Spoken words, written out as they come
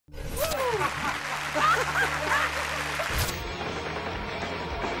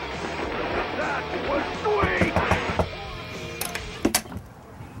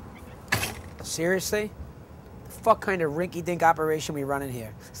Seriously? The fuck kind of rinky-dink operation we run in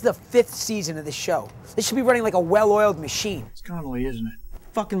here? This is the 5th season of this show. This should be running like a well-oiled machine. It's Connolly, isn't it?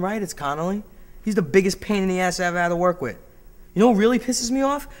 Fucking right, it's Connolly. He's the biggest pain in the ass I've ever had to work with. You know what really pisses me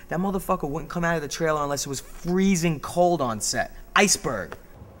off? That motherfucker wouldn't come out of the trailer unless it was freezing cold on set. Iceberg.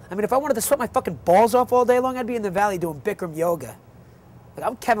 I mean, if I wanted to sweat my fucking balls off all day long, I'd be in the valley doing Bikram yoga. Like,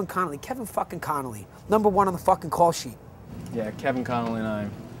 I'm Kevin Connolly. Kevin fucking Connolly. #1 on the fucking call sheet. Yeah, Kevin Connolly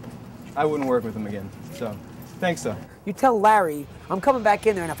and I wouldn't work with him again. So, thanks though. You tell Larry I'm coming back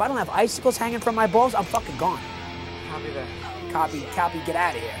in there, and if I don't have icicles hanging from my balls, I'm fucking gone. Copy that. Copy, get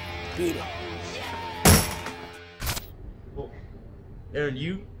out of here. Beat it. Well, Aaron,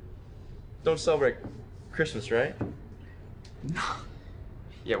 you don't celebrate Christmas, right? No.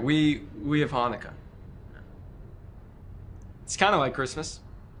 Yeah, we have Hanukkah. It's kind of like Christmas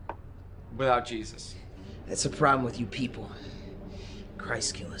without Jesus. That's the problem with you people.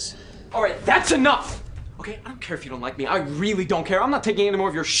 Christ killers. All right, that's enough! Okay, I don't care if you don't like me. I really don't care. I'm not taking any more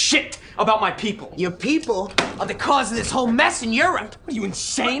of your shit about my people. Your people are the cause of this whole mess in Europe. What are you,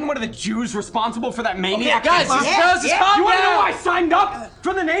 insane? What are the Jews responsible for that maniac? Okay, guys, You want to know why I signed up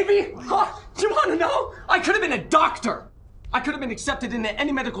for the Navy? Huh? Do you want to know? I could have been a doctor. I could have been accepted into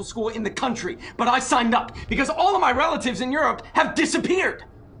any medical school in the country, but I signed up because all of my relatives in Europe have disappeared.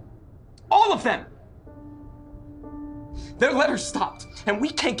 All of them. Their letters stopped, and we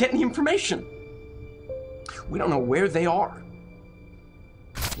can't get any information. We don't know where they are.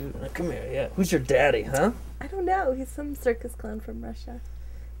 Come here, yeah. Who's your daddy, huh? I don't know. He's some circus clown from Russia.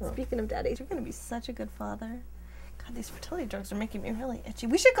 Speaking of daddies, you're gonna be such a good father. God, these fertility drugs are making me really itchy.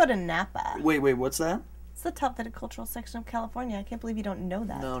 We should go to Napa. Wait, what's that? It's the top viticultural section of California. I can't believe you don't know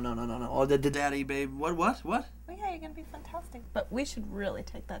that. No. Oh, the daddy, babe. What? Oh yeah, you're gonna be fantastic. But we should really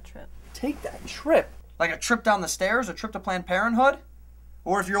take that trip. Take that trip? Like a trip down the stairs, a trip to Planned Parenthood?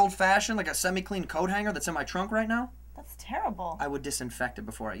 Or if you're old-fashioned, like a semi-clean coat hanger that's in my trunk right now? That's terrible. I would disinfect it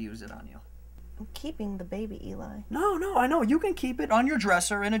before I use it on you. I'm keeping the baby, Eli. No, I know. You can keep it on your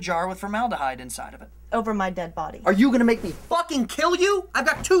dresser in a jar with formaldehyde inside of it. Over my dead body. Are you gonna make me fucking kill you? I've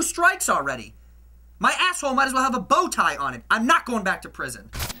got 2 strikes already. My asshole might as well have a bow tie on it. I'm not going back to prison.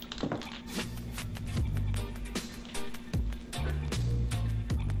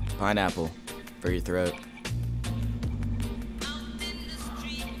 Pineapple for your throat.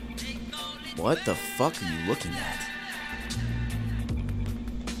 What the fuck are you looking at?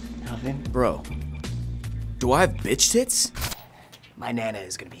 Nothing. Bro, do I have bitch tits? My Nana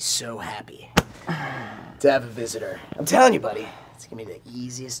is gonna be so happy to have a visitor. I'm telling you, buddy, it's gonna be the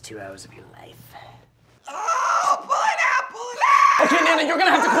easiest 2 hours of your life. Oh, pineapple! Okay, Nana, you're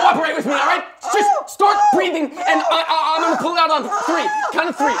gonna have to cooperate with me, all right? Just start breathing, and I'm gonna pull it out on 3. Count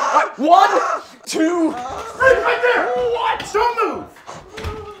of 3. All right, 1, 2. Right there! What? Don't move!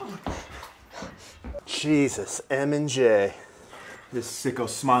 Jesus, M&J. This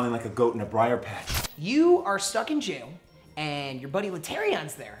sicko's smiling like a goat in a briar patch. You are stuck in jail, and your buddy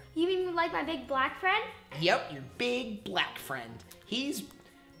Laterion's there. You mean like my big black friend? Yep, your big black friend. He's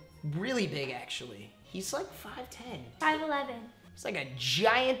really big, actually. He's like 5'10". 5'11". He's like a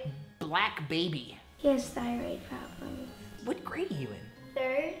giant black baby. He has thyroid problems. What grade are you in?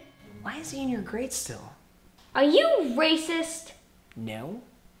 3rd. Why is he in your grade still? Are you racist? No.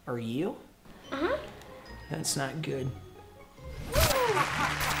 Are you? Uh-huh. That's not good.